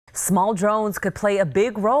Small drones could play a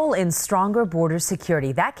big role in stronger border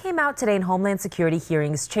security. That came out today in Homeland Security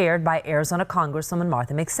hearings chaired by Arizona Congresswoman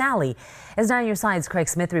Martha McSally. As 9 on Your Side's Craig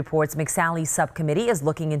Smith reports, McSally's subcommittee is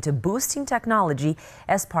looking into boosting technology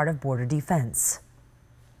as part of border defense.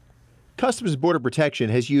 Customs and Border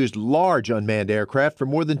Protection has used large unmanned aircraft for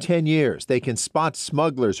more than 10 years. They can spot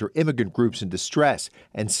smugglers or immigrant groups in distress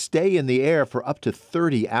and stay in the air for up to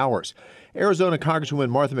 30 hours. Arizona Congresswoman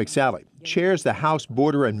Martha McSally chairs the House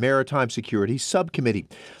Border and Maritime Security Subcommittee,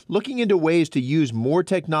 looking into ways to use more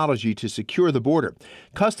technology to secure the border.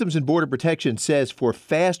 Customs and Border Protection says for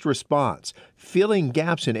fast response, filling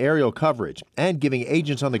gaps in aerial coverage, and giving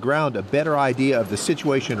agents on the ground a better idea of the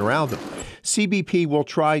situation around them, CBP will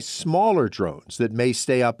try smaller drones that may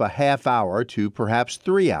stay up a half hour to perhaps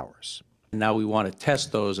 3 hours. Now we want to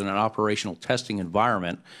test those in an operational testing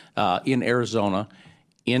environment in Arizona,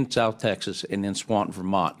 in South Texas, and in Swanton,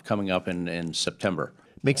 Vermont, coming up in September.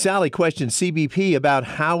 McSally questioned CBP about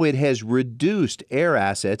how it has reduced air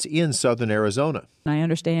assets in southern Arizona. I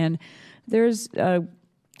understand there's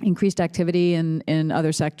increased activity in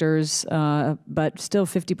other sectors, but still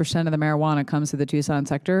 50% of the marijuana comes to the Tucson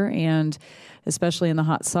sector, and especially in the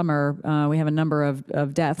hot summer, we have a number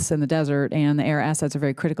of deaths in the desert, and the air assets are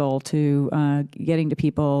very critical to getting to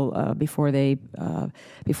people before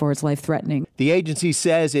it's life-threatening. The agency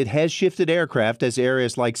says it has shifted aircraft as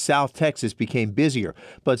areas like South Texas became busier,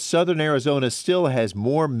 but southern Arizona still has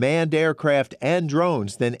more manned aircraft and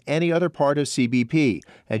drones than any other part of CBP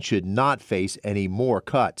and should not face any more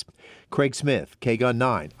cuts. Craig Smith, KGUN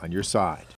 9 on your side.